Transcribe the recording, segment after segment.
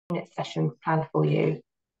session planned for you.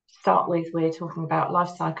 To start with, we're talking about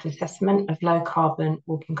lifecycle assessment of low carbon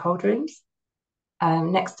walk-in cold rooms.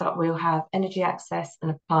 Next up, we'll have energy access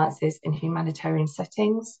and appliances in humanitarian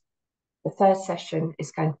settings. The third session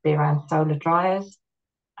is going to be around solar dryers.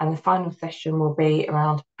 And the final session will be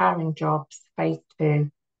around powering jobs, phase 2,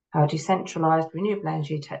 how decentralized renewable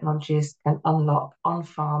energy technologies can unlock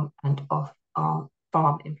on-farm and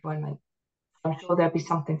off-farm employment. I'm sure there'll be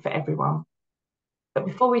something for everyone. But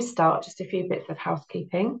before we start, just a few bits of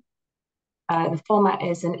housekeeping. The format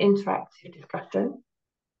is an interactive discussion.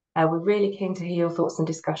 We're really keen to hear your thoughts and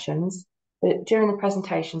discussions. But during the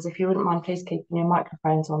presentations, if you wouldn't mind, please keeping your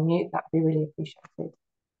microphones on mute. That would be really appreciated.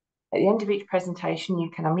 At the end of each presentation, you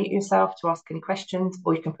can unmute yourself to ask any questions,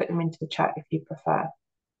 or you can put them into the chat if you prefer.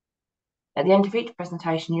 At the end of each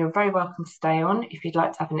presentation, you're very welcome to stay on if you'd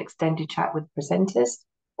like to have an extended chat with the presenters,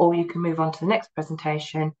 or you can move on to the next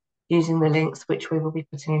presentation using the links which we will be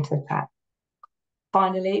putting into the chat.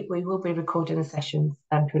 Finally, we will be recording the sessions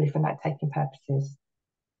purely for note-taking purposes.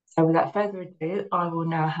 So without further ado, I will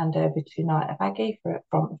now hand over to Anita Abagi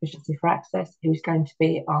from Efficiency for Access, who's going to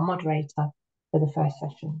be our moderator for the first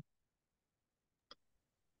session.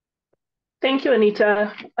 Thank you,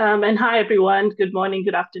 Anita. And hi, everyone. Good morning,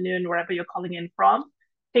 good afternoon, wherever you're calling in from.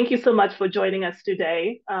 Thank you so much for joining us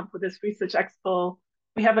today for this Research Expo.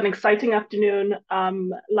 We have an exciting afternoon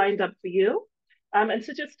lined up for you. And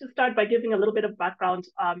so just to start by giving a little bit of background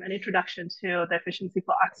and introduction to the Efficiency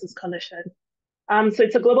for Access Coalition. So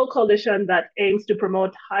it's a global coalition that aims to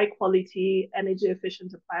promote high quality energy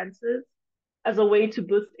efficient appliances as a way to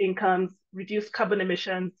boost incomes, reduce carbon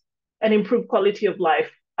emissions, and improve quality of life.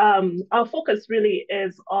 Our focus really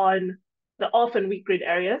is on the off and weak grid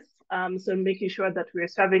areas. So making sure that we're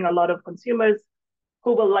serving a lot of consumers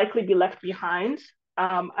who will likely be left behind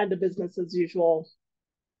and the business as usual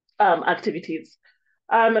activities.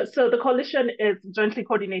 So the coalition is jointly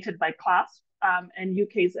coordinated by CLASP and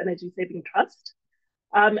UK's Energy Saving Trust.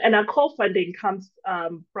 And our core funding comes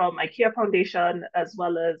from IKEA Foundation, as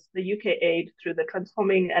well as the UK aid through the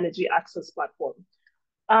Transforming Energy Access platform.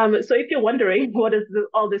 So if you're wondering, what does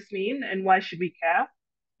all this mean and why should we care?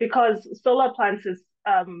 Because solar appliances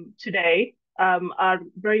today are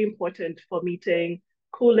very important for meeting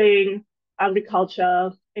cooling,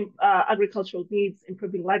 agricultural needs,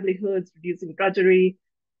 improving livelihoods, reducing drudgery.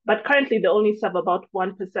 But currently, they only serve about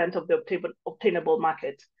 1% of the obtainable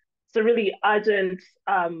market. So really urgent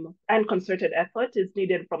and concerted effort is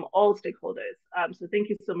needed from all stakeholders. So thank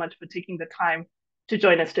you so much for taking the time to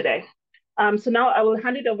join us today. So now I will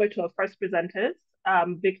hand it over to our first presenters,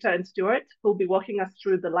 Victor and Stuart, who will be walking us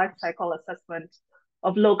through the life cycle assessment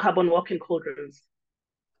of low carbon walk-in cold rooms.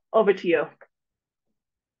 Over to you.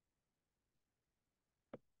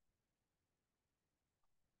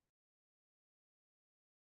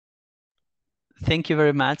 Thank you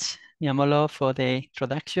very much, Nyamolo, for the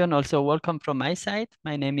introduction. Also, welcome from my side.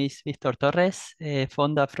 My name is Victor Torres,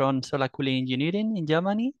 founder from Solar Cooling Engineering in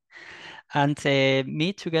Germany. And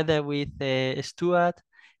me, together with Stuart,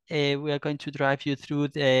 we are going to drive you through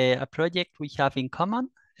a project we have in common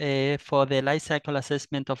for the life cycle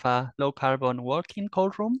assessment of a low carbon walk-in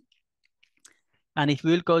cold room. And if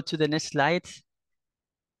we'll go to the next slide,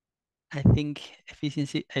 I think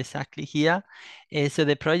efficiency exactly here. So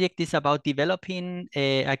the project is about developing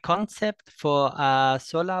a concept for a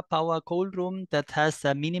solar power cold room that has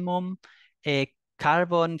a minimum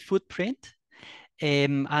carbon footprint,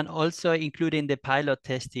 and also including the pilot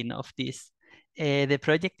testing of this. The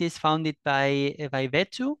project is founded by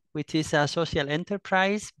Vetu, which is a social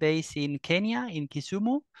enterprise based in Kenya, in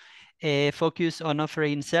Kisumu, focused on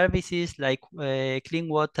offering services like clean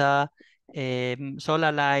water,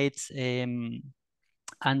 solar lights, and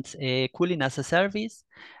cooling as a service.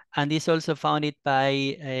 And is also funded by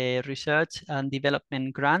a research and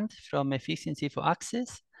development grant from Efficiency for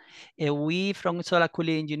Access. We from Solar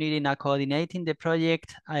Cooling Engineering are coordinating the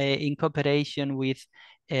project in cooperation with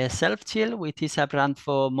Self-Chill, which is a brand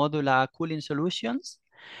for modular cooling solutions.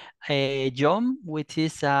 JOM, which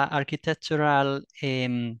is an architectural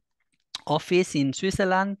office in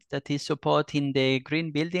Switzerland that is supporting the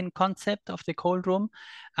green building concept of the cold room,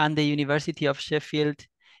 and the University of Sheffield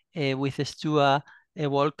with Stuart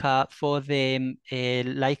Walker for the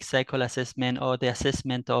life cycle assessment, or the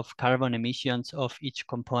assessment of carbon emissions of each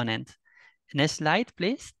component. Next slide,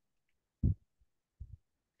 please.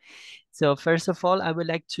 So first of all, I would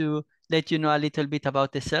like to let you know a little bit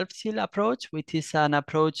about the self-chill approach, which is an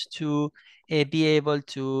approach to be able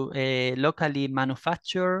to locally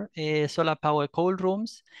manufacture solar power cold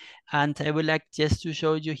rooms. And I would like just to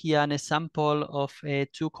show you here an example of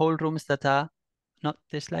 2 cold rooms that are, not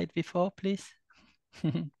the slide before, please.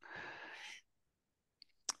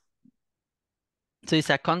 So it's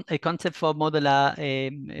a concept for modular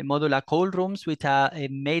cold rooms, which are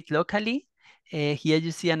made locally. Here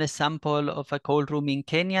you see an example of a cold room in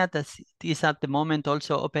Kenya that is at the moment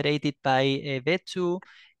also operated by Vetu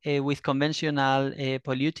with conventional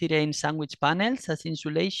polyurethane sandwich panels as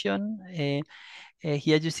insulation.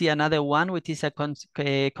 Here you see another one, which is a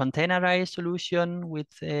containerized solution with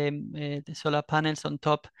the solar panels on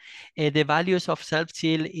top. The values of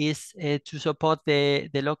self-chill is to support the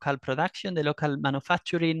local production, the local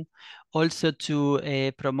manufacturing, also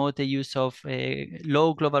to promote the use of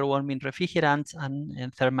low global warming refrigerants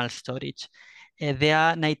and thermal storage. There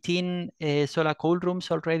are 19 solar cold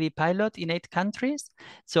rooms already pilot in 8 countries.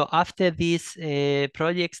 So after these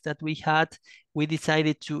projects that we had, we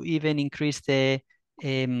decided to even increase the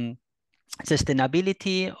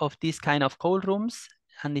sustainability of these kind of cold rooms.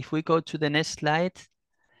 And if we go to the next slide,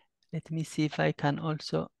 let me see if I can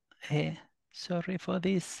also, sorry for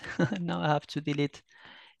this. Now I have to delete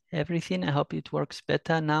everything. I hope it works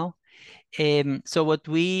better now. So what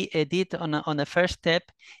we did on the first step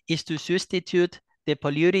is to substitute the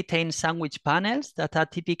polyurethane sandwich panels that are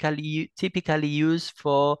typically used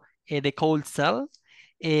for the cold cell.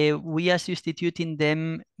 We are substituting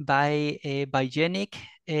them by biogenic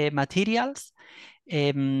materials.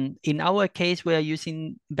 In our case, we are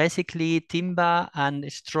using basically timber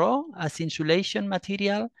and straw as insulation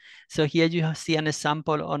material. So here you see an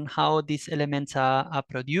example on how these elements are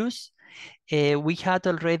produced. We had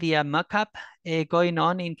already a mock-up going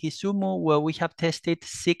on in Kisumu where we have tested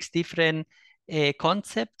 6 different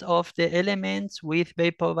concepts of the elements with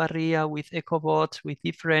vapor barrier, with ecobots, with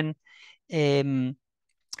different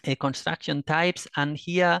construction types. And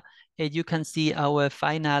here you can see our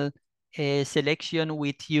final selection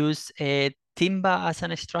with use timber as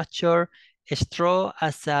a structure, straw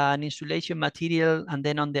as an insulation material, and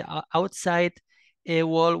then on the outside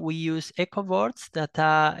wall we use ecoboards that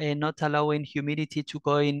are not allowing humidity to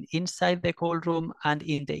go inside the cold room, and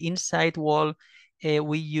in the inside wall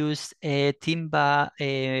we use timber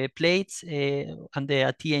plates under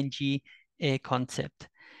a TNG concept.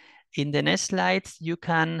 In the next slides, you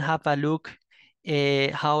can have a look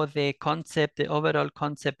how the overall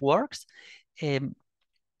concept works.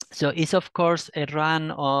 So it's of course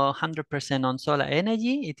run 100% on solar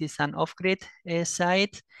energy. It is an off-grid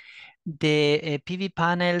site. The PV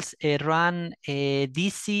panels run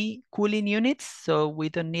DC cooling units, so we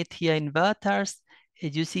don't need here inverters.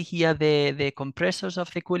 You see here the compressors of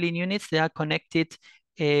the cooling units. They are connected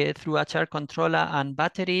through a charge controller and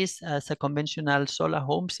batteries as a conventional solar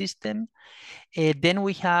home system. Then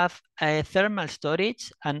we have thermal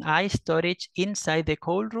storage and ice storage inside the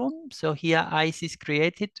cold room. So here ice is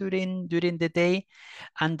created during the day.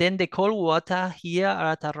 And then the cold water here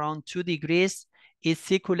at around 2 degrees is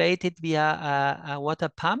circulated via a water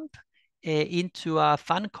pump into a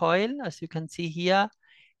fan coil, as you can see here,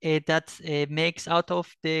 that makes out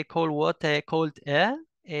of the cold water cold air.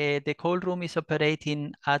 The cold room is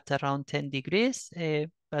operating at around 10 degrees,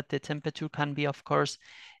 but the temperature can be, of course,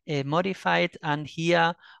 modified. And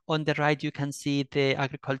here on the right, you can see the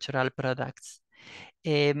agricultural products.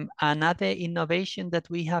 Another innovation that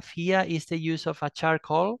we have here is the use of a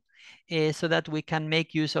charcoal so that we can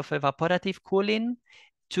make use of evaporative cooling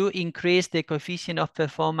to increase the coefficient of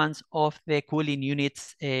performance of the cooling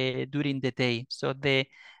units during the day. So the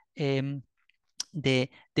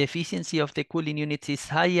efficiency of the cooling units is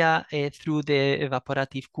higher through the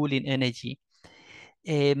evaporative cooling energy.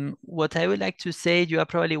 What I would like to say, you are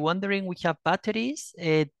probably wondering, we have batteries.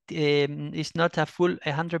 It's not a full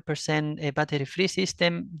 100% battery-free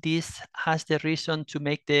system. This has the reason to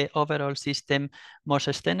make the overall system more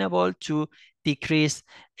sustainable, to decrease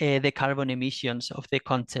the carbon emissions of the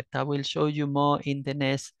concept. I will show you more in the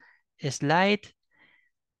next slide.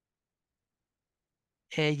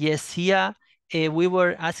 Yes, here we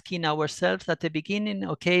were asking ourselves at the beginning,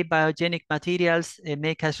 okay, biogenic materials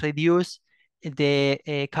make us reduce the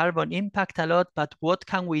carbon impact a lot, but what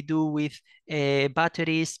can we do with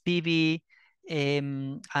batteries, PV,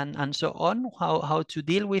 and so on, how to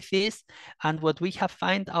deal with this? And what we have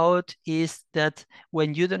found out is that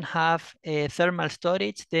when you don't have thermal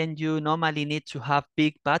storage, then you normally need to have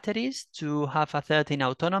big batteries to have a certain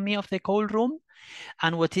autonomy of the cold room.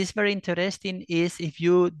 And what is very interesting is if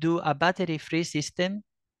you do a battery-free system,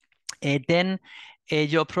 then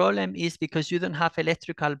your problem is because you don't have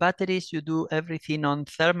electrical batteries, you do everything on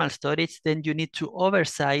thermal storage, then you need to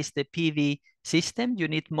oversize the PV system. You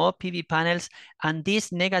need more PV panels, and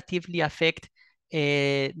this negatively affect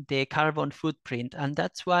the carbon footprint. And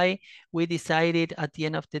that's why we decided at the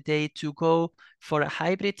end of the day to go for a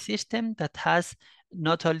hybrid system that has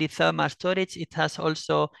not only thermal storage, it has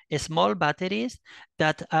also small batteries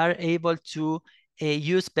that are able to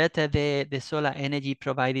use better the solar energy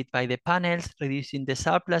provided by the panels, reducing the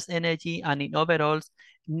surplus energy, and in overall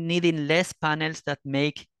needing less panels that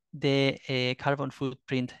make the carbon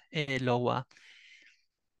footprint lower.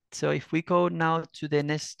 So if we go now to the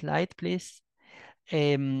next slide, please.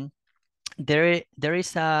 There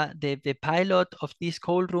is the pilot of this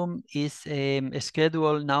cold room is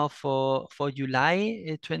scheduled now for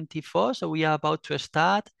July 24. So we are about to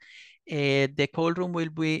start. The cold room will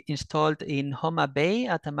be installed in Homa Bay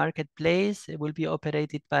at a marketplace. It will be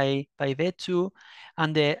operated by Vetu,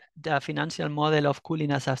 and the financial model of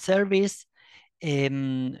cooling as a service,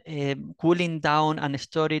 cooling down and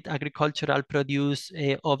stored agricultural produce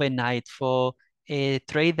overnight for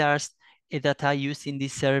traders that are using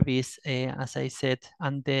this service, as I said,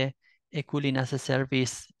 and the cooling as a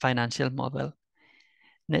service financial model.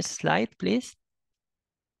 Next slide, please.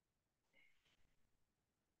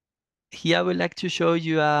 Here I would like to show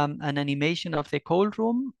you an animation of the cold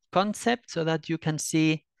room concept so that you can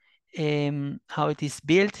see how it is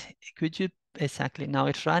built. Could you, exactly, now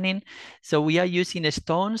it's running. So we are using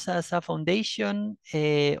stones as a foundation,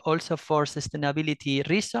 also for sustainability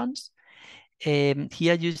reasons.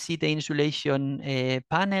 Here you see the insulation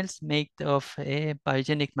panels made of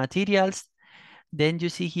biogenic materials. Then you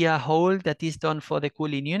see here a hole that is done for the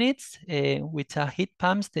cooling units, which are heat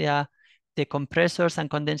pumps. They are the compressors and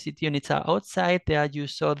condensate units are outside. There you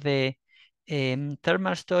saw the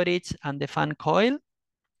thermal storage and the fan coil.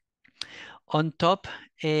 On top,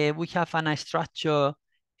 we have a structure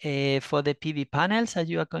for the PV panels, as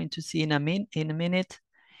you are going to see in a minute.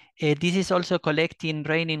 This is also collecting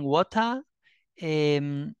raining water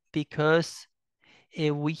because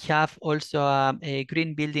we have also a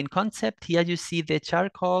green building concept. Here you see the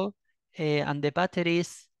charcoal and the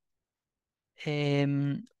batteries.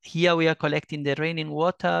 Here we are collecting the raining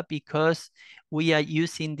water because we are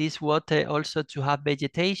using this water also to have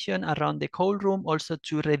vegetation around the cold room, also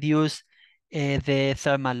to reduce the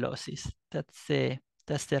thermal losses. That's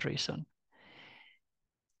the reason.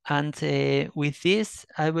 And with this,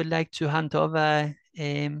 I would like to hand over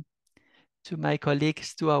to my colleague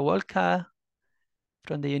Stuart Walker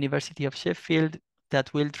from the University of Sheffield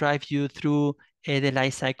that will drive you through the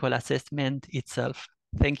life cycle assessment itself.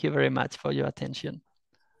 Thank you very much for your attention.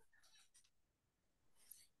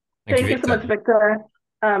 Thank you so much, Victor.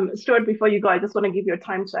 Stuart, before you go, I just want to give you a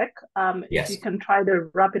time check. Yes. If you can try to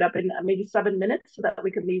wrap it up in maybe 7 minutes so that we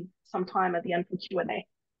can leave some time at the end for Q&A.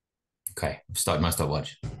 Okay, I've started my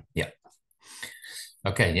stopwatch. Yeah.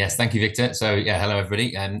 Okay, yes, thank you, Victor. So yeah, hello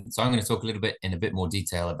everybody. So I'm going to talk a little bit in a bit more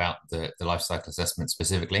detail about the life cycle assessment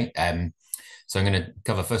specifically. So I'm going to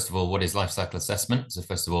cover, first of all, what is life cycle assessment. So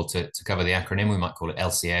first of all, to cover the acronym, we might call it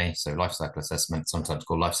LCA, so life cycle assessment, sometimes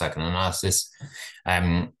called life cycle analysis.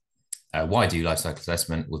 Why do life cycle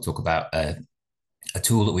assessment? We'll talk about a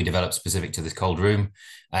tool that we developed specific to this cold room,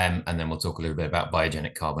 and then we'll talk a little bit about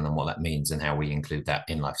biogenic carbon and what that means and how we include that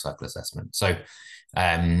in life cycle assessment. So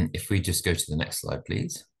if we just go to the next slide,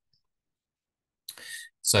 please.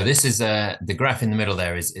 So this is the graph in the middle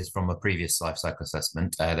there is from a previous life cycle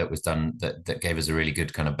assessment that was done that gave us a really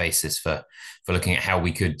good kind of basis for looking at how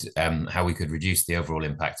we could reduce the overall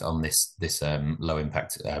impact on this low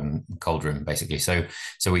impact cold room basically. So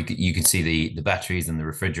you can see the batteries and the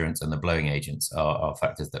refrigerants and the blowing agents are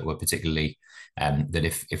factors that were particularly that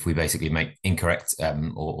if we basically make incorrect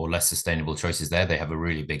or less sustainable choices there, they have a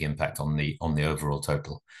really big impact on the overall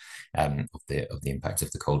total of the impact of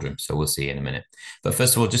the cold room. So we'll see in a minute. But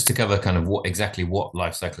first of all, just to cover kind of what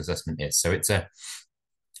life cycle assessment is. So it's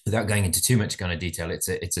without going into too much kind of detail, it's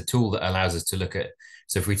a tool that allows us to look at.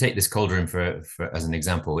 So if we take this cold room for as an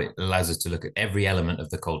example, it allows us to look at every element of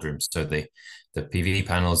the cold room. So the PV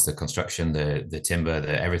panels, the construction, the timber,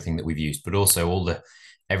 everything that we've used, but also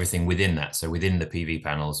everything within that. So within the PV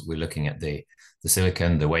panels, we're looking at the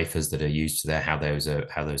silicon, the wafers that are used there, how those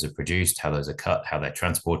are produced, how those are cut, how they're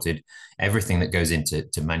transported, everything that goes into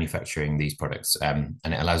manufacturing these products. And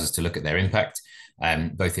it allows us to look at their impact,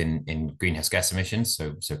 both in greenhouse gas emissions,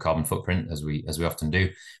 so carbon footprint, as we often do,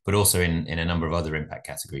 but also in a number of other impact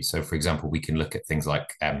categories. So for example, we can look at things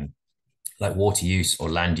like water use or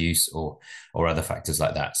land use or other factors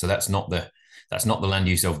like that. So that's not the land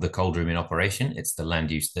use of the cold room in operation. It's the land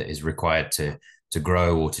use that is required to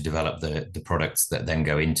grow or to develop the products that then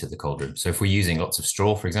go into the cold room. So if we're using lots of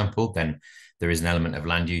straw, for example, then there is an element of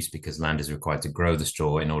land use because land is required to grow the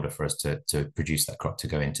straw in order for us to produce that crop to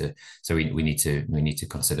go into. So we need to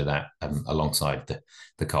consider that alongside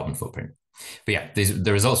the carbon footprint. But yeah,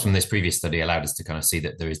 the results from this previous study allowed us to kind of see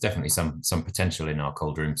that there is definitely some potential in our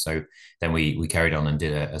cold room. So then we carried on and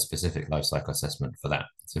did a specific life cycle assessment for that.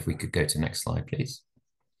 So if we could go to next slide, please.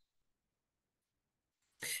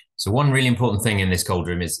 So one really important thing in this cold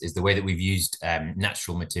room is the way that we've used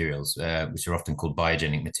natural materials, which are often called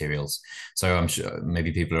biogenic materials. So I'm sure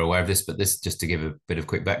maybe people are aware of this, but this just to give a bit of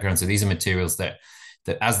quick background. So these are materials that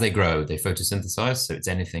as they grow, they photosynthesize. So it's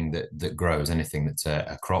anything that grows, anything that's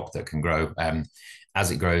a crop that can grow.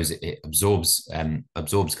 As it grows, it absorbs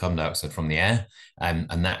carbon dioxide from the air,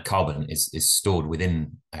 and that carbon is stored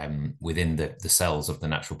within the cells of the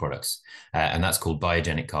natural products, and that's called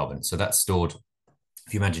biogenic carbon. So that's stored.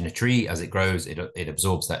 If you imagine a tree, as it grows, it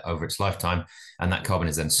absorbs that over its lifetime, and that carbon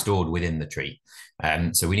is then stored within the tree.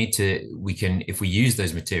 So we can, if we use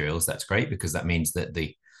those materials, that's great, because that means that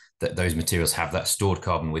those materials have that stored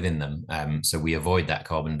carbon within them. So we avoid that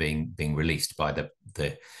carbon being released by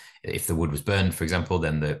if the wood was burned, for example,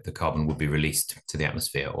 then the carbon would be released to the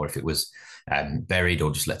atmosphere, or if it was buried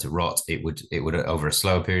or just let to rot, it would over a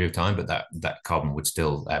slower period of time, but that carbon would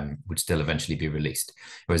still eventually be released.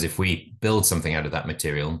 Whereas if we build something out of that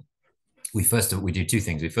material, we do two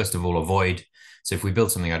things. We first of all avoid. So if we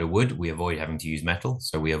build something out of wood, we avoid having to use metal.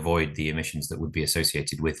 So we avoid the emissions that would be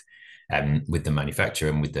associated with the manufacture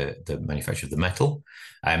and with the manufacture of the metal.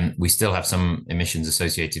 We still have some emissions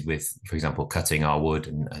associated with, for example, cutting our wood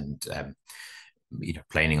and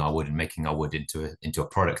planing our wood and making our wood into a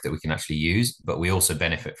product that we can actually use. But we also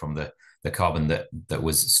benefit from the carbon that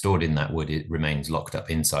was stored in that wood. It remains locked up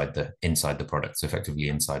inside the product, so effectively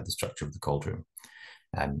inside the structure of the cold room.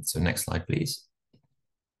 So next slide, please.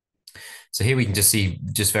 So here we can just see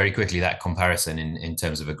very quickly that comparison in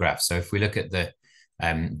terms of a graph. So if we look at the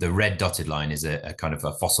red dotted line is a kind of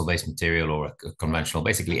a fossil-based material, or a conventional,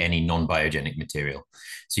 basically any non-biogenic material.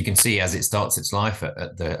 So you can see as it starts its life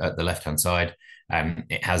at the left-hand side,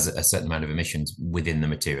 it has a certain amount of emissions within the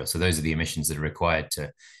material. So those are the emissions that are required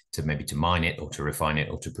to maybe to mine it, or to refine it,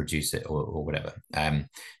 or to produce it, or whatever. Then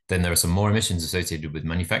there are some more emissions associated with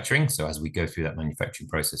manufacturing. So as we go through that manufacturing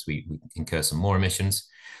process, we incur some more emissions.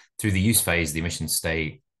 Through the use phase, the emissions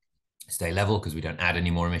stay level because we don't add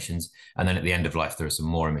any more emissions, and then at the end of life there are some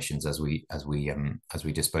more emissions as we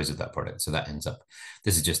dispose of that product. So that ends up,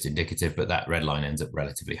 this is just indicative, but that red line ends up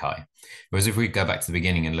relatively high. Whereas if we go back to the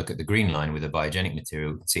beginning and look at the green line with a biogenic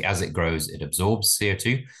material, see as it grows it absorbs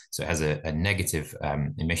CO2, so it has a negative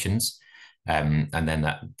emissions, and then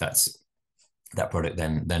that product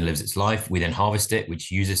then lives its life. We then harvest it, which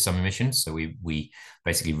uses some emissions. So we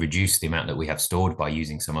basically reduce the amount that we have stored by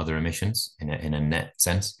using some other emissions in a net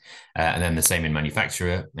sense. And then the same in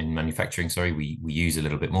manufacturing, we use a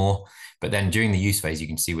little bit more. But then during the use phase, you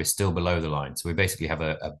can see we're still below the line. So we basically have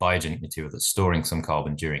a biogenic material that's storing some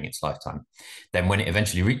carbon during its lifetime. Then when it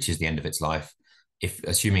eventually reaches the end of its life, if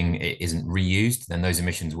assuming it isn't reused, then those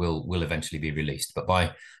emissions will eventually be released. But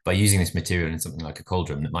by using this material in something like a cold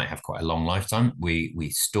room that might have quite a long lifetime,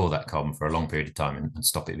 we store that carbon for a long period of time and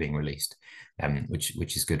stop it being released,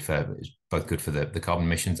 which is both good for the carbon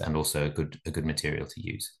emissions and also a good material to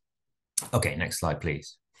use. Okay, next slide,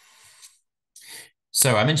 please.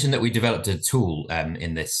 So I mentioned that we developed a tool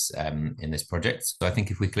in this project. So I think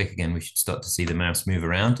if we click again, we should start to see the mouse move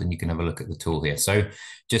around, and you can have a look at the tool here. So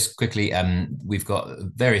just quickly, we've got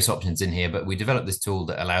various options in here, but we developed this tool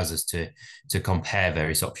that allows us to compare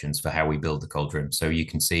various options for how we build the cold room. So you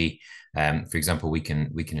can see, for example, we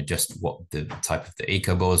can adjust what the type of the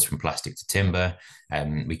eco boards from plastic to timber.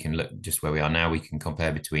 We can look just where we are now. We can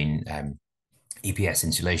compare between EPS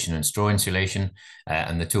insulation and straw insulation,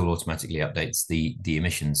 and the tool automatically updates the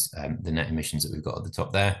emissions, the net emissions that we've got at the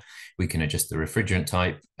top there. We can adjust the refrigerant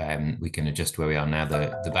type, we can adjust where we are now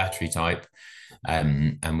the battery type,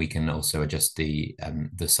 and we can also adjust the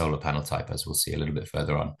solar panel type, as we'll see a little bit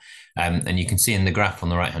further on. And you can see in the graph on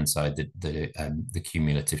the right hand side the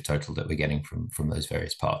cumulative total that we're getting from those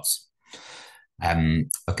various parts.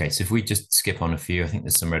 Okay, so if we just skip on a few, I think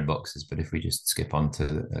there's some red boxes, but if we just skip on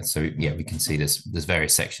to, so yeah, we can see there's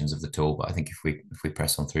various sections of the tool, but I think if we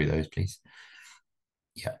press on through those, please.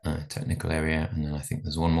 Yeah, technical area, and then I think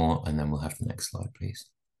there's one more, and then we'll have the next slide, please.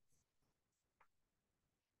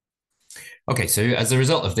 Okay, so as a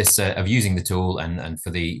result of this, of using the tool and for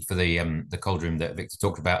the cold room that Victor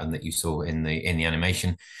talked about and that you saw in the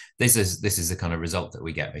animation, this is the kind of result that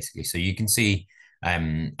we get basically. So you can see,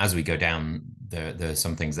 as we go down, there are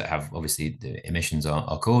some things that have, obviously the emissions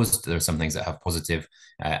are caused. There are some things that have positive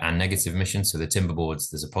and negative emissions. So the timber boards,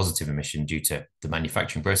 there's a positive emission due to the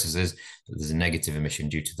manufacturing processes, but there's a negative emission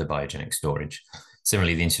due to the biogenic storage.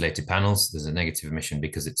 Similarly, the insulated panels, there's a negative emission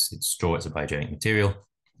because it's straw, it's a biogenic material.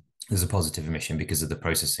 there's a positive emission because of the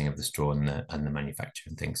processing of the straw and the manufacture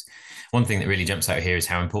and things. One thing that really jumps out here is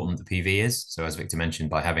how important the PV is. So as Victor mentioned,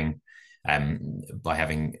 by having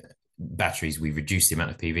batteries, we reduce the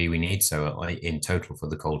amount of PV we need. So in total for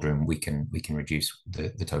the cold room, we can reduce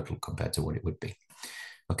the total compared to what it would be.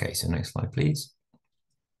 Okay, so next slide, please.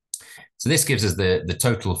 So this gives us the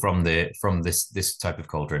total from this type of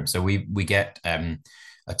cold room. So we get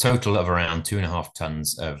a total of around 2.5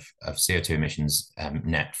 tons of CO2 emissions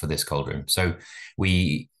net for this cold room. So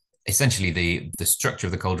we essentially the structure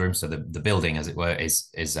of the cold room, so the building, as it were, is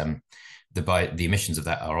the emissions of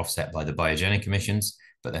that are offset by the biogenic emissions,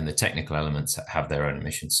 but then the technical elements have their own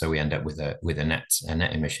emissions. So we end up with a net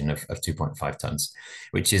emission of 2.5 tons,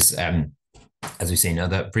 which is as we've seen,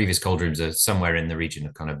 other previous cold rooms are somewhere in the region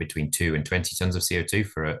of kind of between 2 and 20 tons of CO2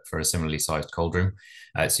 for a similarly sized cold room.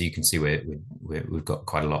 So you can see we've got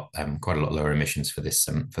quite a lot lower emissions for this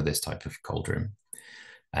type of cold room.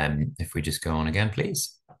 If we just go on again,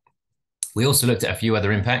 please. We also looked at a few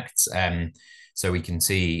other impacts. So we can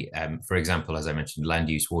see, for example, as I mentioned, land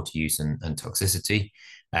use, water use, and toxicity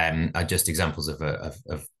are just examples of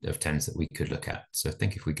TENs that we could look at. So I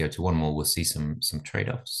think if we go to one more, we'll see some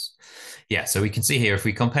trade-offs. Yeah, so we can see here, if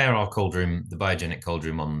we compare our cold room, the biogenic cold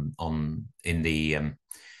room on the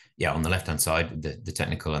left-hand side, the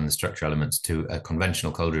technical and the structural elements, to a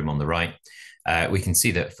conventional cold room on the right, we can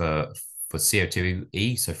see that for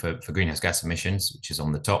CO2e, so for greenhouse gas emissions, which is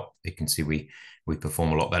on the top, you can see we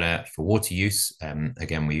perform a lot better. For water use,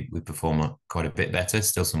 again, we perform quite a bit better.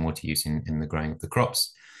 Still some water use in the growing of the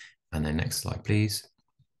crops. And then next slide, please.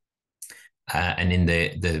 And in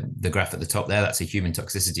the graph at the top there, that's a human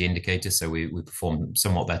toxicity indicator. So we perform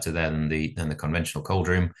somewhat better there than the conventional cold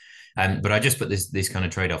room. But I just put these kind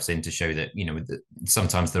of trade-offs in to show that,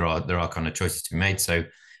 sometimes there are kind of choices to be made. So,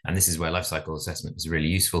 and this is where life cycle assessment is really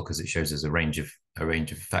useful, because it shows us a range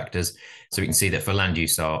of factors. So we can see that for land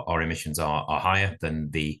use, our emissions are higher than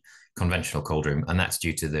the conventional cold room, and that's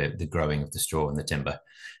due to the growing of the straw and the timber.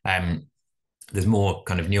 There's more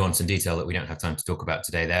kind of nuance and detail that we don't have time to talk about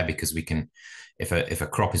today there, because we can, if a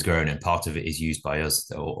crop is grown and part of it is used by us,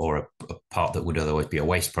 or a part that would otherwise be a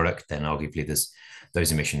waste product, then arguably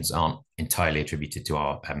those emissions aren't entirely attributed to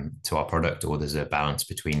our product, or there's a balance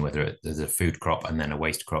between whether there's a food crop and then a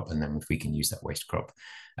waste crop, and then if we can use that waste crop,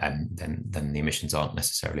 then the emissions aren't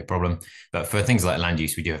necessarily a problem. But for things like land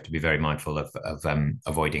use, we do have to be very mindful of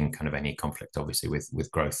avoiding kind of any conflict, obviously,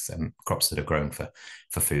 with growth crops that are grown for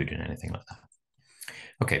food and anything like that.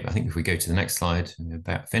 Okay, I think if we go to the next slide, we're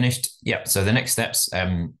about finished. Yeah, so the next steps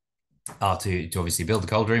are to obviously build the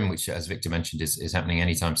cold room, which, as Victor mentioned, is happening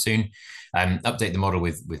anytime soon. Update the model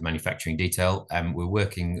with manufacturing detail. We're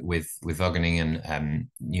working with Wageningen and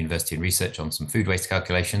University and Research on some food waste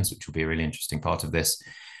calculations, which will be a really interesting part of this.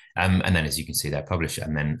 And then, as you can see there, publish it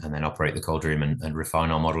and then operate the cold room and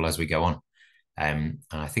refine our model as we go on. And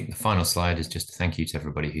I think the final slide is just a thank you to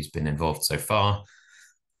everybody who's been involved so far.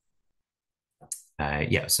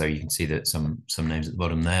 Yeah, so you can see that some names at the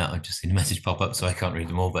bottom there. I've just seen a message pop up, so I can't read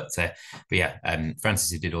them all. But yeah,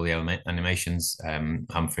 Francis, who did all the animations,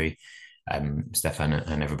 Humphrey, Stefan,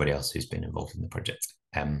 and everybody else who's been involved in the project.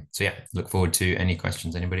 So yeah, look forward to any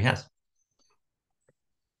questions anybody has.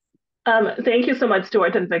 Thank you so much,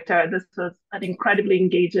 Stuart and Victor. This was an incredibly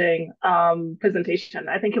engaging presentation.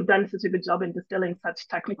 I think you've done such a good job in distilling such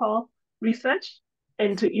technical research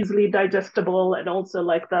into easily digestible, and also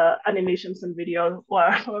like the animations and video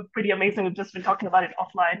were pretty amazing. We've just been talking about it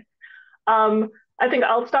offline. I think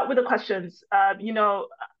I'll start with the questions. I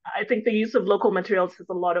think the use of local materials has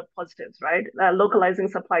a lot of positives, right? Localizing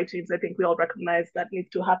supply chains, I think we all recognize that needs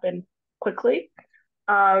to happen quickly.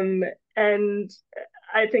 And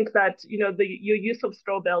I think that, your use of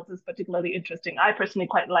straw bales is particularly interesting. I personally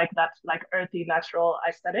quite like that, like earthy, natural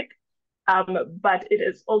aesthetic. But it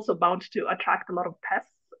is also bound to attract a lot of pests.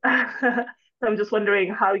 So I'm just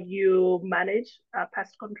wondering how you manage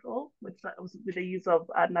pest control with the use of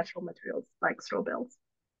natural materials like straw bales.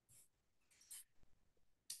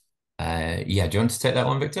 Yeah, do you want to take that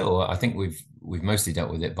one, Victor? Or I think we've mostly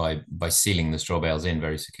dealt with it by sealing the straw bales in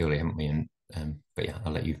very securely, haven't we? And but yeah,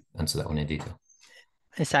 I'll let you answer that one in detail.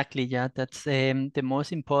 Exactly. Yeah, that's the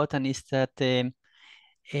most important is that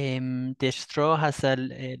the straw has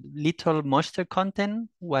a little moisture content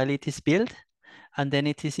while it is built, and then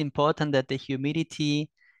it is important that the humidity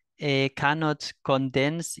cannot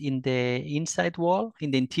condense in the inside wall,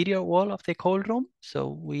 in the interior wall of the cold room.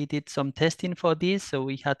 So we did some testing for this. So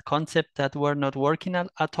we had concepts that were not working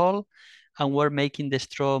at all, and were making the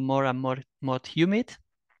straw more and more humid.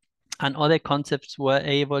 And other concepts were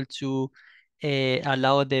able to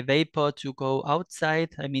allow the vapor to go outside,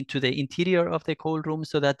 I mean, to the interior of the cold room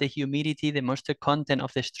so that the humidity, the moisture content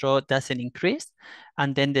of the straw doesn't increase.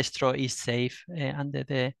 And then the straw is safe. Under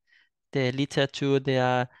the literature, there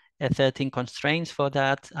are 13 constraints for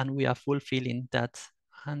that, and we are fulfilling that.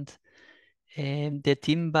 And the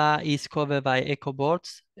timber is covered by eco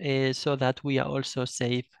boards so that we are also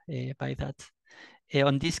safe by that.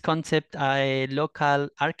 On this concept, local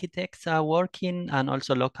architects are working and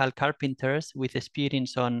also local carpenters with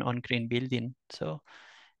experience on green building. So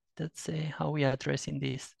that's how we are addressing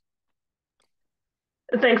this.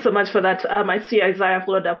 Thanks so much for that. I see Isaiah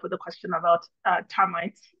followed up with a question about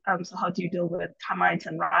termites. So how do you deal with termites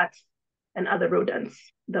and rats and other rodents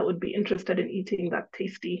that would be interested in eating that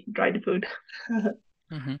tasty dried food?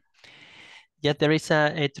 Mm-hmm. Yeah, there is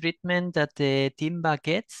a treatment that the timber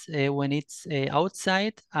gets when it's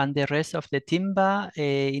outside, and the rest of the timber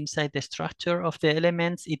inside the structure of the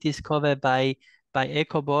elements, it is covered by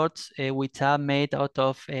eco boards, which are made out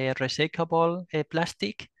of recyclable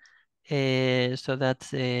plastic, so that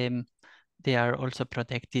they are also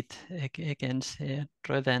protected against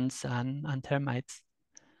rodents and termites.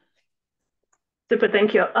 Super,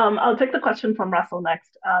 thank you. I'll take the question from Russell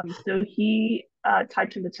next. So he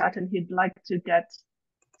typed in the chat and he'd like to get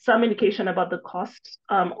some indication about the cost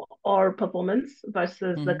or performance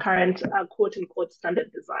versus the current quote unquote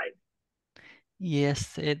standard design.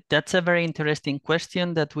 Yes, that's a very interesting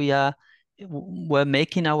question that we're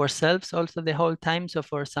making ourselves also the whole time. So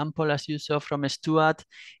for example, as you saw from Stuart,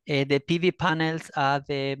 the PV panels are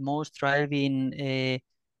the most driving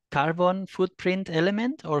carbon footprint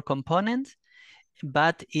element or component,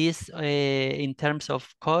 but is in terms of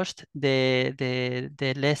cost the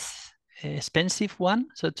less expensive one,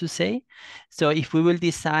 so to say. So if we will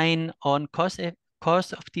design on cost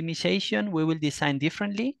optimization, we will design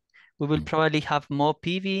differently. We will probably have more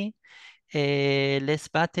PV, less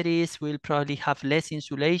batteries. We'll probably have less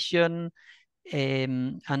insulation,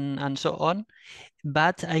 and so on.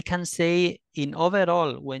 But I can say in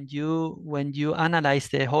overall, when you analyze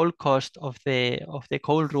the whole cost of the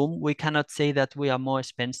cold room, we cannot say that we are more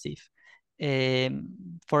expensive.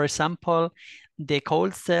 For example, the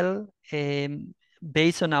cold cell,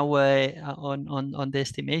 based on our on the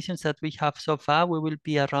estimations that we have so far, we will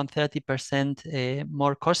be around 30%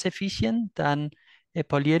 more cost efficient than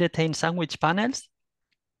polyurethane sandwich panels.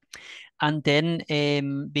 And then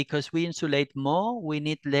because we insulate more, we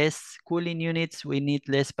need less cooling units, we need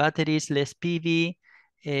less batteries, less PV.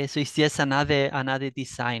 So it's just another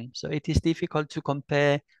design. So it is difficult to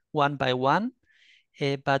compare one by one,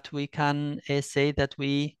 but we can say that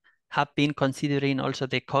we have been considering also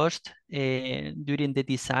the cost during the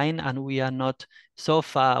design, and we are not so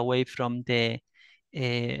far away from the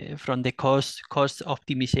cost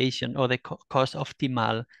optimization or the cost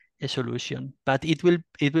optimal solution, but it will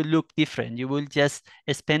look different. You will just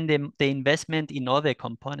spend the investment in other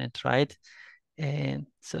components, right? And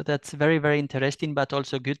so that's very, very interesting, but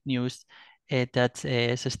also good news that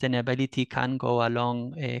sustainability can go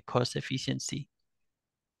along cost efficiency.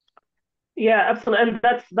 Yeah, absolutely, and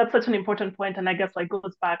that's such an important point, and I guess like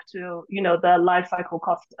goes back to the life cycle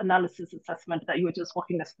cost analysis assessment that you were just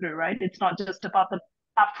walking us through, right? It's not just about the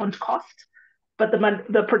upfront cost, but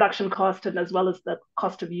the production cost and as well as the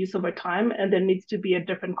cost of use over time. And there needs to be a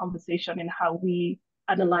different conversation in how we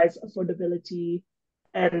analyze affordability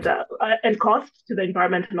and cost to the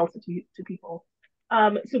environment and also to people.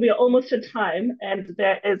 So we are almost at time, and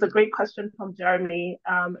there is a great question from Jeremy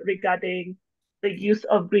regarding the use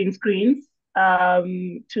of green screens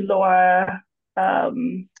to lower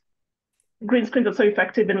green screens are so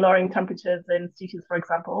effective in lowering temperatures in cities, for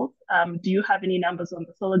example. Do you have any numbers on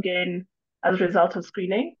the solar gain as a result of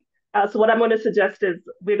screening? So what I'm going to suggest is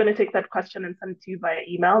we're going to take that question and send it to you via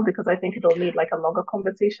email, because I think it'll need like a longer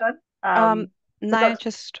conversation. Naya,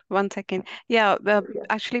 just 1 second. Yeah,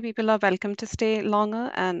 actually people are welcome to stay longer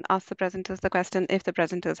and ask the presenters the question if the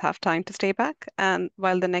presenters have time to stay back, and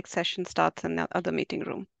while the next session starts in the other meeting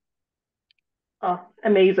room. Oh,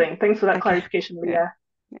 amazing. Thanks for that clarification, Leah.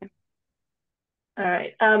 Yeah. All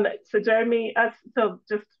right. So Jeremy, so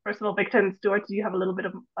just first of all, Victor and Stuart, do you have a little bit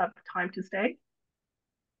of time to stay?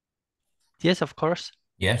 Yes, of course.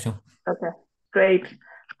 Yeah, sure. Okay, great.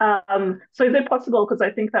 So is it possible, because I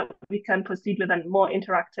think that we can proceed with a more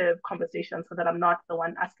interactive conversation so that I'm not the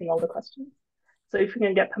one asking all the questions. So if we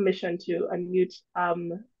can get permission to unmute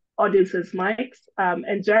audience's mics,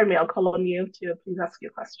 and Jeremy, I'll call on you to please ask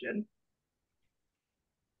your question.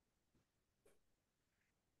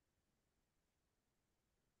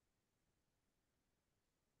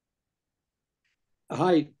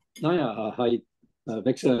 Hi, Naya. Hi,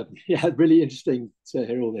 Victor, yeah, really interesting to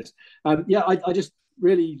hear all this. Yeah, I just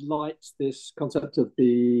really liked this concept of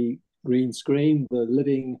the green screen, the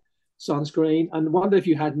living sunscreen, and wonder if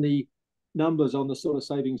you had any numbers on the sort of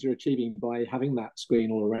savings you're achieving by having that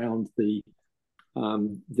screen all around the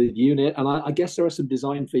unit. And I guess there are some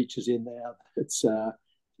design features in there that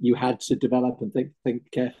you had to develop and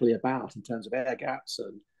think carefully about in terms of air gaps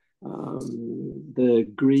and the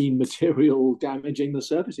green material damaging the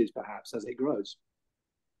surfaces perhaps as it grows.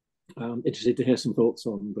 Interested to hear some thoughts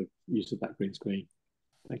on the use of that green screen.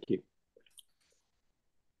 Thank you.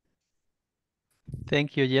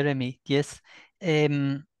 Thank you, Jeremy. Yes.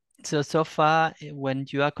 So far, when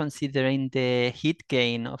you are considering the heat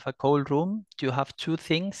gain of a cold room, you have two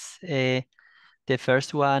things. The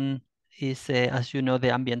first one is, as you know,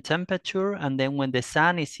 the ambient temperature. And then when the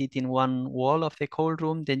sun is hitting one wall of the cold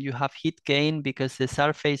room, then you have heat gain because the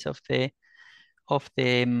surface of the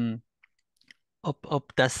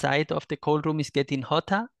side of the cold room is getting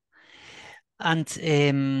hotter. And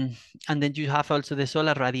then you have also the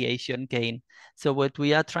solar radiation gain. So what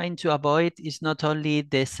we are trying to avoid is not only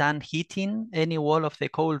the sun heating any wall of the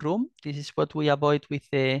cold room. This is what we avoid with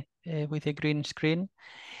the green screen.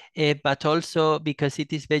 But also because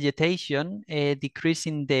it is vegetation,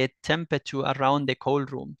 decreasing the temperature around the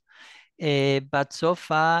cold room. But so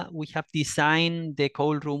far, we have designed the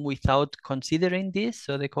cold room without considering this.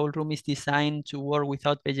 So the cold room is designed to work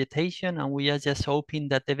without vegetation, and we are just hoping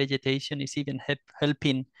that the vegetation is even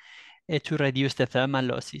helping to reduce the thermal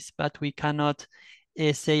losses. But we cannot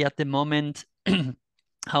say at the moment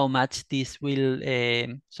how much this will,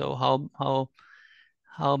 so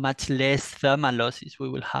how much less thermal losses we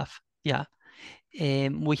will have. Yeah.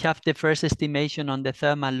 We have the first estimation on the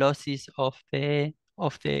thermal losses of the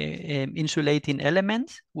insulating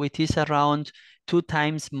element, which is around 2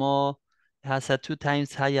 times more, has a 2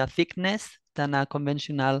 times higher thickness than a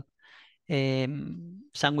conventional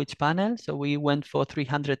sandwich panel. So we went for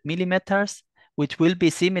 300 millimeters, which will be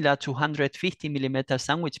similar to 150 millimeter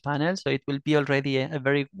sandwich panel. So it will be already a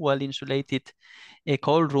very well insulated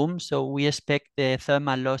cold room. So we expect the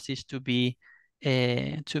thermal losses to be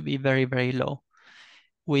very, very low,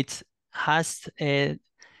 which has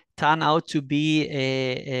turned out to be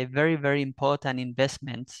a very, very important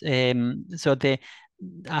investment. So a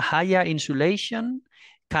higher insulation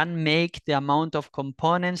can make the amount of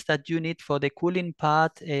components that you need for the cooling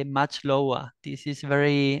part much lower. This is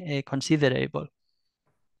very considerable.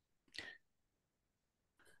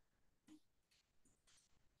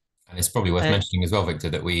 And it's probably worth mentioning as well, Victor,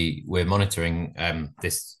 that we're monitoring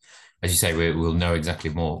this. As you say, we'll know exactly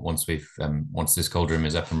more once once this cold room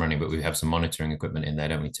is up and running. But we have some monitoring equipment in there,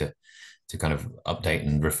 don't we, to kind of update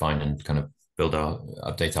and refine and kind of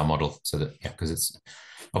update our model, so that because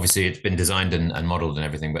it's been designed and modeled and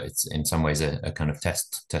everything, but it's in some ways a kind of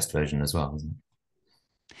test version as well, isn't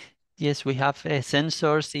it? Yes, we have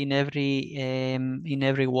sensors in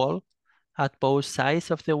every wall at both sides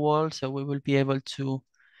of the wall, so we will be able to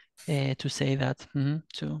say that,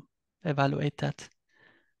 to evaluate that.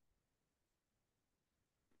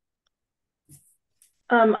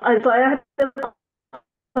 Isaiah had a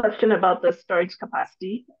question about the storage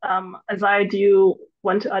capacity. Isaiah, do you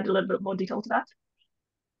want to add a little bit more detail to that?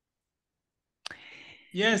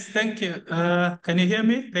 Yes, thank you. Can you hear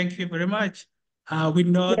me? Thank you very much. We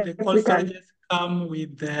know Yes, the cold storages come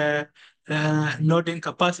with the loading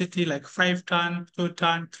capacity like 5 ton, 2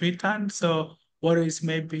 ton, 3 ton. So what is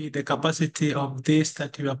maybe the capacity of this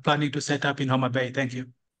that you are planning to set up in Homa Bay? Thank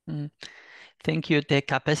you. Thank you. The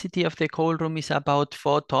capacity of the cold room is about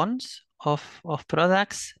 4 tons of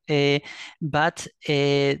products, but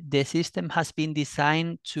the system has been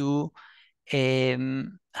designed to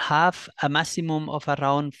have a maximum of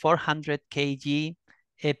around 400 kg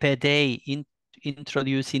per day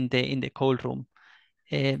introduced in the cold room.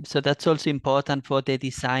 So that's also important for the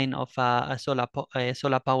design of a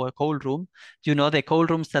solar power cold room. You know, the cold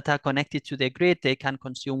rooms that are connected to the grid, they can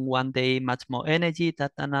consume one day much more energy than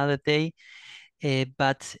another day.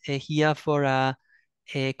 But here for a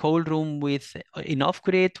cold room with enough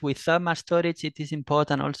grid with thermal storage, it is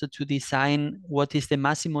important also to design what is the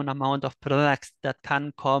maximum amount of products that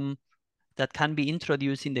can be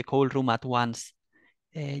introduced in the cold room at once.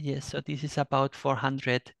 Yes, so this is about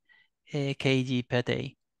 400 kg per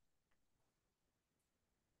day.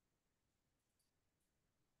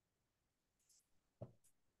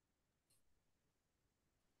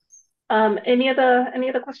 Any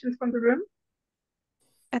other questions from the room?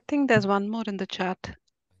 I think there's one more in the chat. I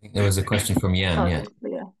think there was a question from Jan.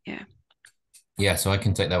 Yeah. Yeah, so I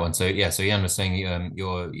can take that one. So yeah, so Jan was saying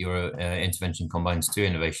your intervention combines two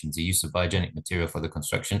innovations: the use of biogenic material for the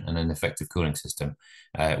construction and an effective cooling system,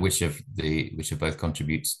 which of both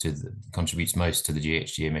contributes most to the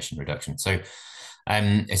GHG emission reduction. So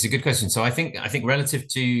it's a good question. So I think relative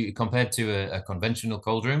to compared to a conventional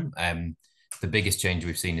cold room, the biggest change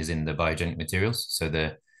we've seen is in the biogenic materials.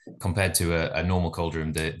 So compared to a normal cold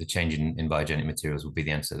room, the change in biogenic materials would be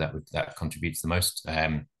the answer that contributes the most.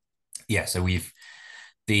 Yeah, so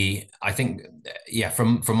I think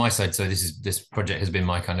from my side, so this project has been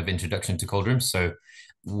my kind of introduction to cold rooms. So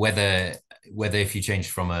whether if you change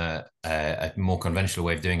from a more conventional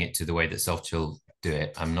way of doing it to the way that self-chill do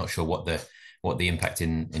it, I'm not sure what the impact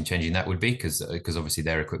in changing that would be, because obviously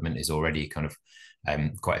their equipment is already kind of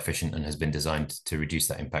quite efficient and has been designed to reduce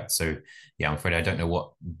that impact. So yeah, I'm afraid I don't know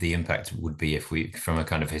what the impact would be if we, from a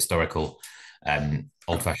kind of historical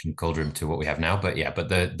old-fashioned cold room to what we have now. But yeah, but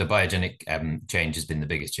the biogenic change has been the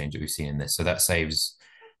biggest change that we've seen in this. So that saves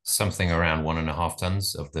something around 1.5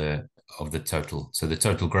 tons of the total. So the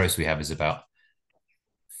total gross we have is about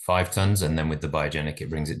 5 tons, and then with the biogenic,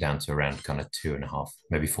 it brings it down to around kind of 2.5,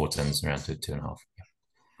 maybe 4 tons, around to 2.5. Yeah.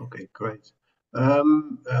 Okay, great. How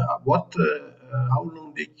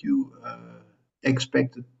long did you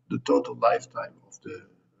expect the total lifetime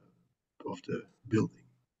of the building?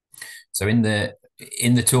 So in the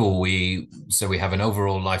tool, we have an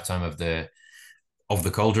overall lifetime of the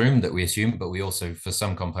cold room that we assume, but we also, for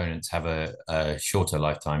some components, have a shorter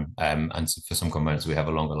lifetime, and so for some components we have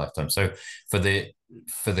a longer lifetime. So for the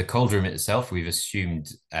cold room itself, we've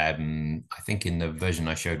assumed, I think in the version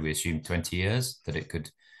I showed, we assumed 20 years that it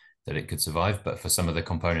could survive. But for some of the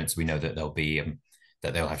components, we know that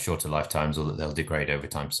they'll have shorter lifetimes, or that they'll degrade over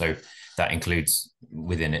time. So that includes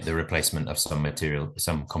within it the replacement of some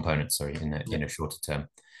components, in a shorter term.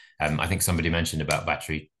 I think somebody mentioned about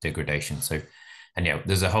battery degradation. So, and yeah,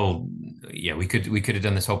 there's a whole, we could have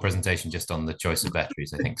done this whole presentation just on the choice of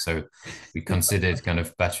batteries, I think. So we considered kind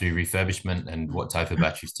of battery refurbishment and what type of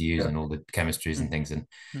batteries to use and all the chemistries and things.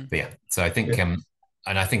 But yeah, so I think,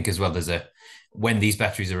 and I think as well, when these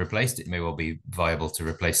batteries are replaced, it may well be viable to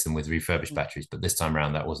replace them with refurbished batteries, but this time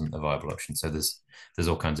around that wasn't a viable option. So there's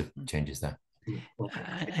all kinds of changes there.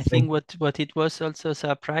 I think what it was also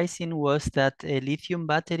surprising was that lithium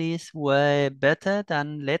batteries were better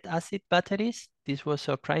than lead acid batteries. This was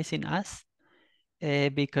surprising us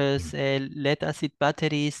because lead acid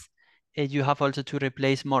batteries you have also to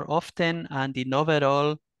replace more often, and in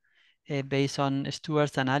overall, based on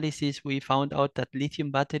Stuart's analysis, we found out that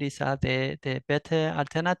lithium batteries are the better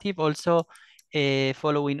alternative. Also,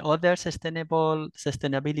 following other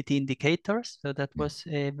sustainability indicators, so that was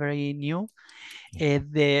very new.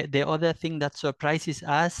 The other thing that surprises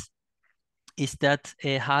us is that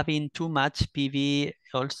having too much PV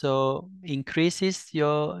also increases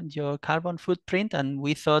your carbon footprint, and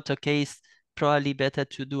we thought, okay, it's probably better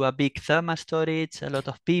to do a big thermal storage, a lot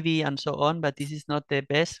of PV and so on, but this is not the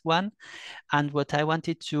best one. And what I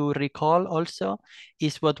wanted to recall also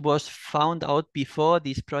is what was found out before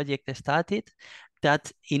this project started,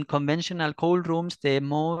 that in conventional cold rooms, the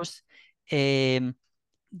most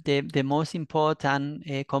important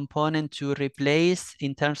component to replace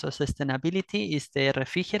in terms of sustainability is the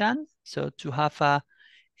refrigerant. So to have a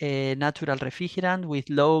natural refrigerant with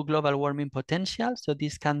low global warming potential. So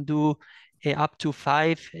this can do up to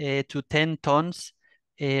 5 to 10 tons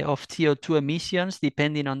of CO2 emissions,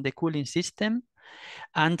 depending on the cooling system.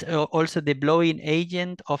 And also the blowing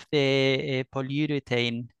agent of the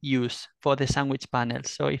polyurethane use for the sandwich panels.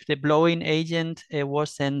 So if the blowing agent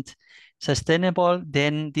wasn't sustainable,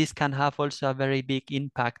 then this can have also a very big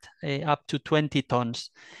impact, up to 20 tons.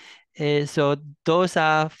 So those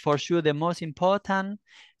are for sure the most important.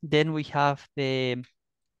 Then we have the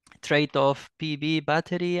trade-off PV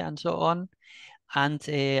battery and so on. And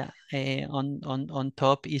on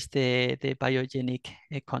top is the biogenic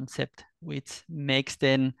concept, which makes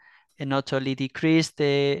then not only decrease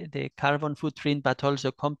the carbon footprint, but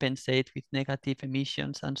also compensate with negative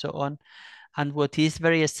emissions and so on. And what is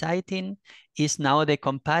very exciting is now the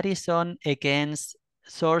comparison against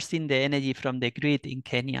sourcing the energy from the grid in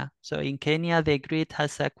Kenya. So in Kenya, the grid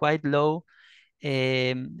has a quite low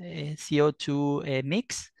CO2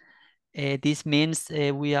 mix. This means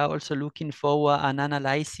we are also looking forward and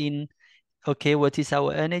analyzing, okay, what is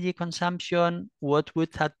our energy consumption? What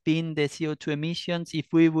would have been the CO2 emissions if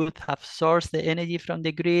we would have sourced the energy from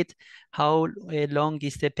the grid? How long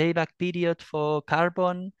is the payback period for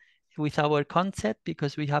carbon with our concept?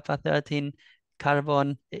 Because we have a 13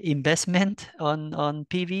 carbon investment on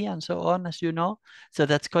PV and so on, as you know. So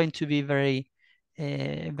that's going to be very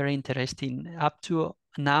interesting. Up to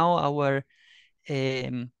now, our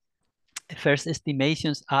first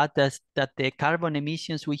estimations are that the carbon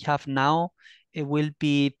emissions we have now will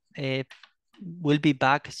be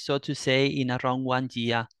back, so to say, in around 1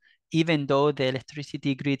 year, even though the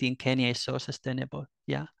electricity grid in Kenya is so sustainable.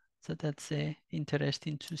 Yeah, so that's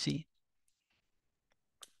interesting to see.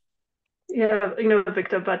 Yeah,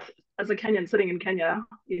 Victor, but as a Kenyan sitting in Kenya,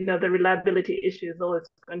 the reliability issue is always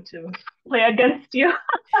going to play against you.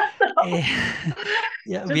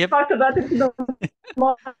 Yeah, just talked about it in the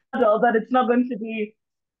model that it's not going to be,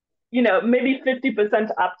 maybe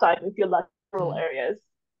 50% uptime if you're like rural areas.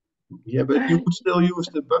 Yeah, but you would still use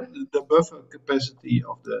the buffer capacity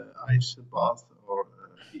of the ice bath or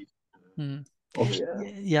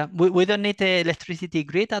yeah, we don't need the electricity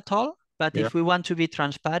grid at all. But Yeah. if we want to be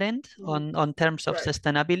transparent on terms of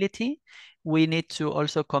sustainability, we need to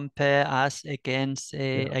also compare us against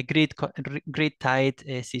a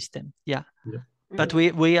grid-tied system. Yeah. But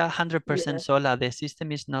we are 100% solar. The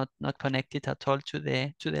system is not connected at all to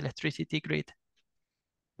the electricity grid.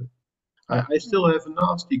 I still have a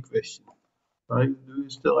nasty question. Do you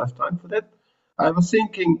still have time for that? I was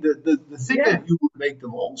thinking that the thicker you would make the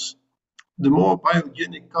walls, the more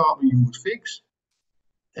biogenic carbon you would fix,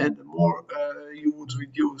 and the more you would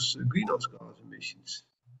reduce greenhouse gas emissions.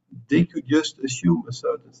 Did you just assume a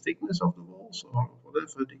certain thickness of the walls, or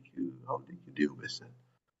whatever how did you deal with that?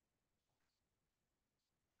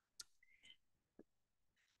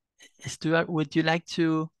 Stuart, would you like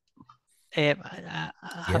to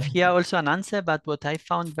have here also an answer? But what I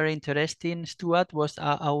found very interesting, Stuart, was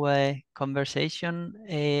our conversation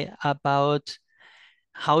about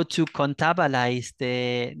how to contabilize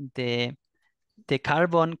the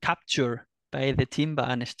carbon capture by the timber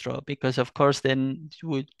and straw, because of course then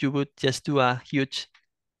you would just do a huge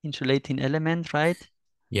insulating element, right?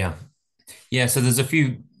 Yeah. So there's a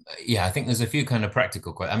few. I think there's a few kind of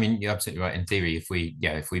practical. I mean, you're absolutely right. In theory, if we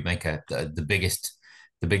make the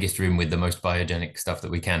biggest room with the most biogenic stuff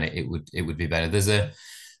that we can, it would be better.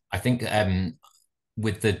 I think in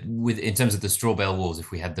terms of the straw bale walls,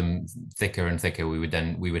 if we had them thicker and thicker, we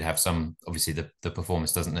would have some. Obviously, the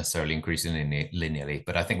performance doesn't necessarily increase linearly,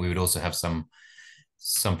 but I think we would also have some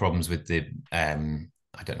problems with the. I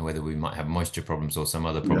don't know whether we might have moisture problems or some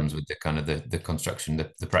other problems with the kind of the construction,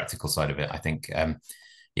 the practical side of it. I think, I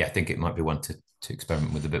think it might be one to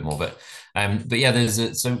experiment with a bit more. But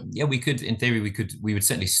we could, in theory, we would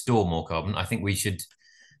certainly store more carbon. I think we should.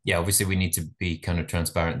 Obviously, we need to be kind of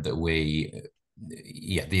transparent that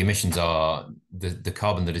the emissions are the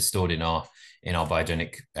carbon that is stored in our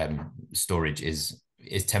biogenic storage is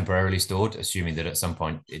temporarily stored, assuming that at some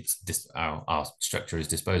point our structure is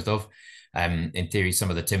disposed of. In theory, some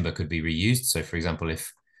of the timber could be reused. So, for example,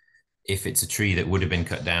 if it's a tree that would have been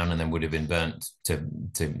cut down and then would have been burnt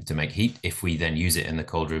to make heat, if we then use it in the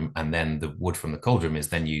cold room and then the wood from the cold room is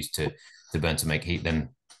then used to burn to make heat, then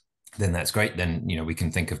that's great. Then we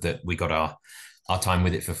can think of that we got our time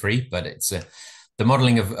with it for free. But it's the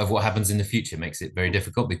modeling of what happens in the future makes it very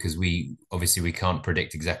difficult, because we can't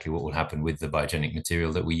predict exactly what will happen with the biogenic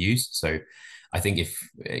material that we use. So I think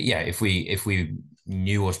if we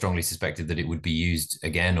knew or strongly suspected that it would be used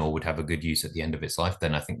again or would have a good use at the end of its life,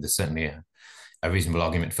 then I think there's certainly a reasonable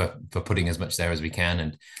argument for putting as much there as we can.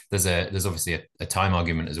 And there's obviously a time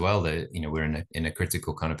argument as well, that we're in a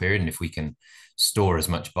critical kind of period, and if we can store as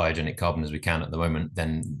much biogenic carbon as we can at the moment,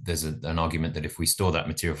 then there's an argument that if we store that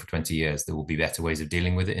material for 20 years, there will be better ways of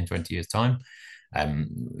dealing with it in 20 years time.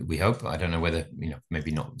 We hope. I don't know whether,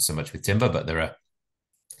 maybe not so much with timber, but there are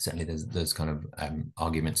certainly there's kind of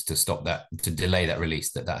arguments to stop that, to delay that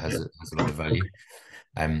release, that has a lot of value.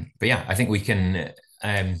 But I think we can.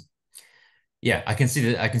 I can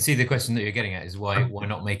see the question that you're getting at is why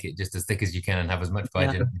not make it just as thick as you can and have as much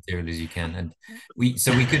biogenic material as you can. And we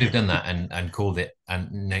could have done that and called it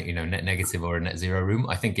net negative or a net zero room.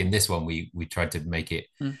 I think in this one we tried to make it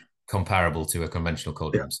comparable to a conventional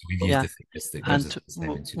cold room. So we've used the thickness that goes with the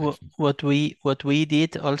same insulation. What we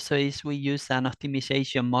did also is we used an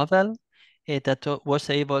optimization model that was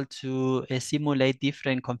able to simulate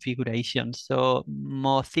different configurations. So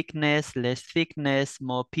more thickness, less thickness,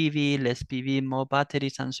 more PV, less PV, more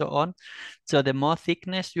batteries, and so on. So the more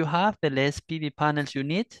thickness you have, the less PV panels you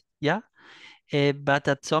need. But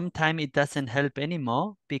at some time it doesn't help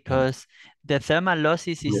anymore, because the thermal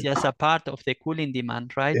losses is just a part of the cooling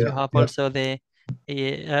demand, right? You have also the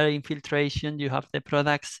air infiltration, you have the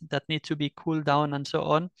products that need to be cooled down and so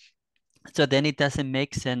on. So then it doesn't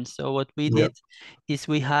make sense. So what we did is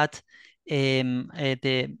we had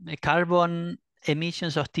the carbon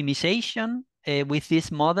emissions optimization with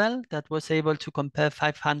this model that was able to compare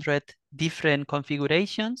 500 different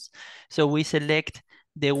configurations. So we select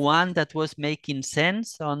the one that was making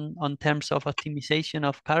sense on terms of optimization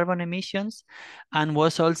of carbon emissions, and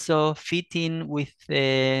was also fitting with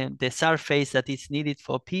the surface that is needed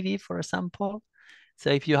for PV, for example. So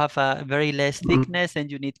if you have a very less thickness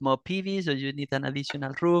and you need more PV, so you need an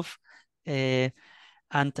additional roof,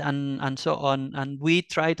 and so on. And we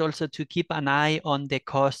tried also to keep an eye on the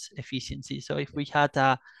cost efficiency. So if we had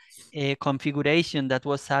a configuration that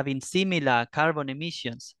was having similar carbon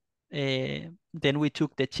emissions, then we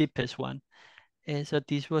took the cheapest one. So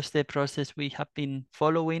this was the process we have been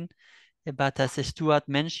following. But as Stuart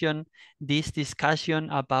mentioned, this discussion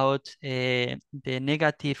about the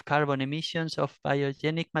negative carbon emissions of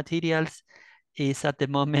biogenic materials is at the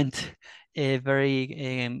moment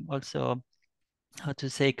very also, how to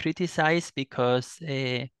say, criticized, because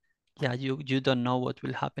yeah, you don't know what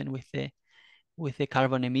will happen with the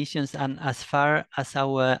carbon emissions. And as far as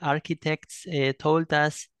our architects told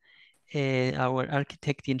us, our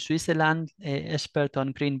architect in Switzerland, expert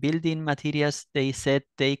on green building materials, they said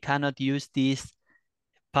they cannot use this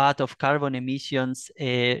part of carbon emissions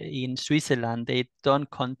in Switzerland. They don't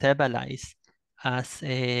contabilize as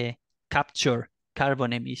capture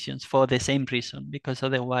carbon emissions for the same reason, because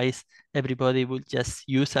otherwise everybody would just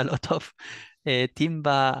use a lot of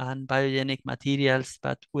timber and biogenic materials,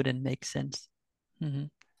 but wouldn't make sense.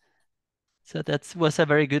 So that was a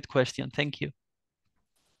very good question. Thank you.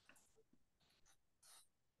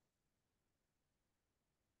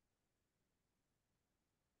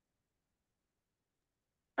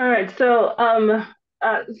 All right, so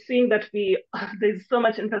seeing that there's so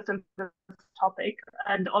much interest in this topic,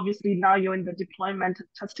 and obviously now you're in the deployment and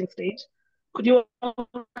testing stage, could you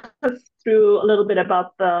walk us through a little bit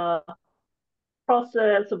about the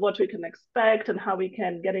process of what we can expect and how we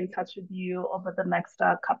can get in touch with you over the next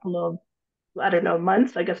couple of, I don't know,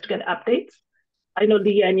 months, I guess, to get updates? I know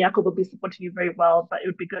Leah and Jakob will be supporting you very well, but it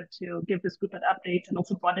would be good to give this group an update and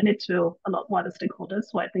also broaden it to a lot more other stakeholders,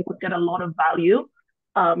 who I think would get a lot of value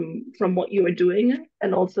from what you are doing,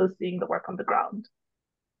 and also seeing the work on the ground.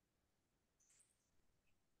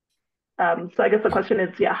 So I guess the question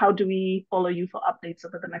is, yeah, how do we follow you for updates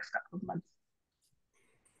over the next couple of months?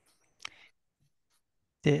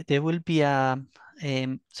 There will be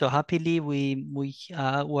so happily we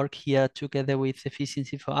work here together with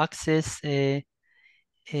Efficiency for Access,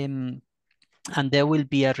 and there will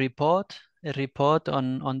be a report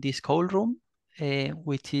on this cold room,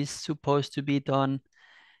 which is supposed to be done,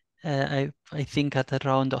 I think at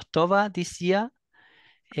around October this year,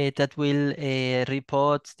 that will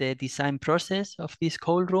report the design process of this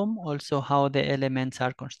cold room, also how the elements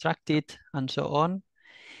are constructed and so on.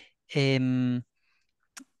 And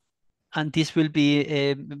this will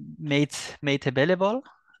be made available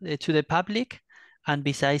to the public. And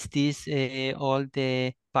besides this, all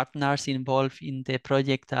the partners involved in the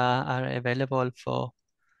project are available for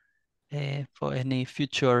any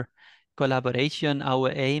future collaboration.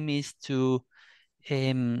 Our aim is to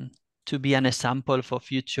be an example for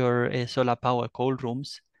future solar power cold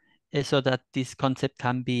rooms, so that this concept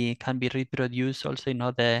can be reproduced also in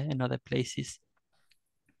other places.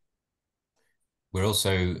 We're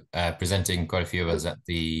also presenting, quite a few of us, at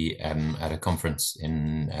a conference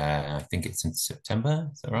in I think it's in September.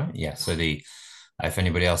 Is that right? Yeah. So if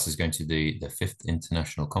anybody else is going to the 5th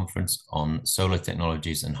International Conference on Solar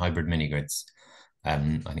Technologies and Hybrid Mini Grids, I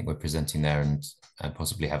think we're presenting there, and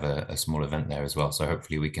possibly have a small event there as well. So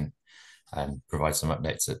hopefully we can provide some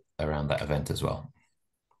updates around that event as well.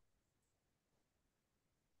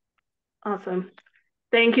 Awesome.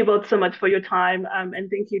 Thank you both so much for your time, and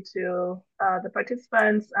thank you to the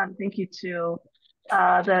participants, and thank you to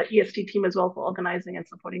the EST team as well for organizing and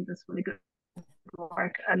supporting this really good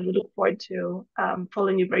work. And we look forward to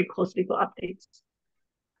following you very closely for updates.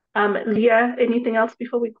 Leah, anything else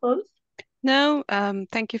before we close? No,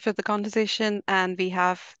 thank you for the conversation. And we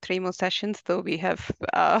have 3 more sessions, though we have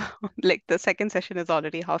like the second session is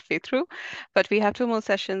already halfway through, but we have 2 more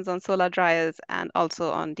sessions on solar dryers and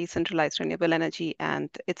also on decentralized renewable energy and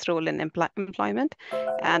its role in employment.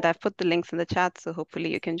 And I've put the links in the chat, so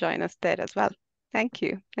hopefully you can join us there as well. Thank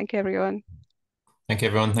you. Thank you, everyone. Thank you,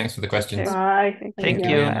 everyone. Thanks for the questions. Bye. Thank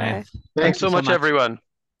you. Bye. Thanks so much, everyone.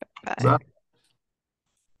 Bye. Bye.